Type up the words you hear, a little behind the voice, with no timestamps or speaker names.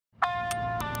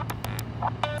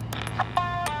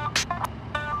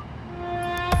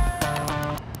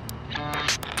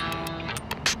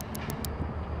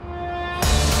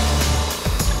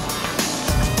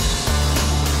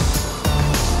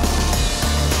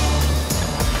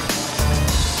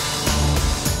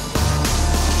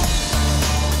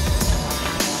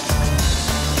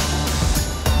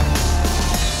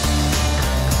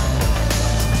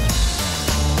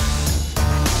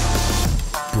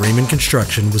Brayman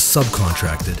Construction was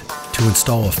subcontracted to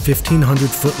install a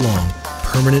 1,500-foot-long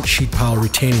permanent sheet pile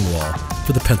retaining wall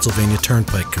for the Pennsylvania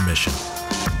Turnpike Commission.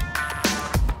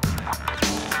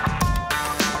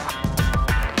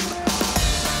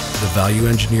 The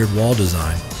value-engineered wall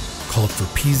design called for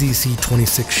PTC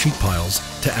 26 sheet piles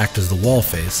to act as the wall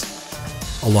face,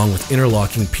 along with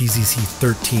interlocking PTC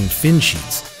 13 fin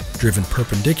sheets driven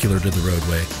perpendicular to the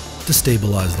roadway to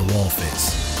stabilize the wall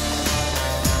face.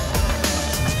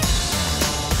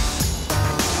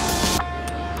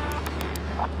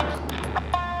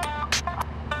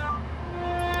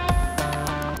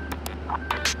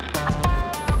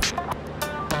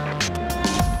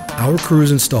 Our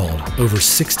crews installed over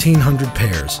 1,600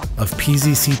 pairs of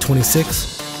PTC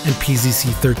 26 and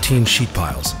PTC 13 sheet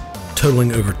piles,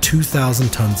 totaling over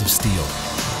 2,000 tons of steel.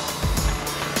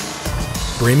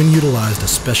 Brayman utilized a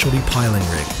specialty piling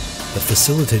rig that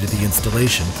facilitated the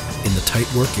installation in the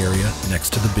tight work area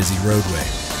next to the busy roadway.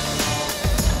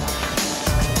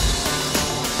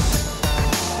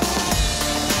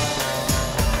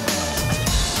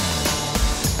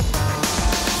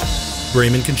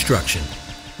 Brayman Construction.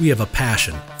 We have a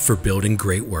passion for building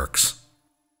great works.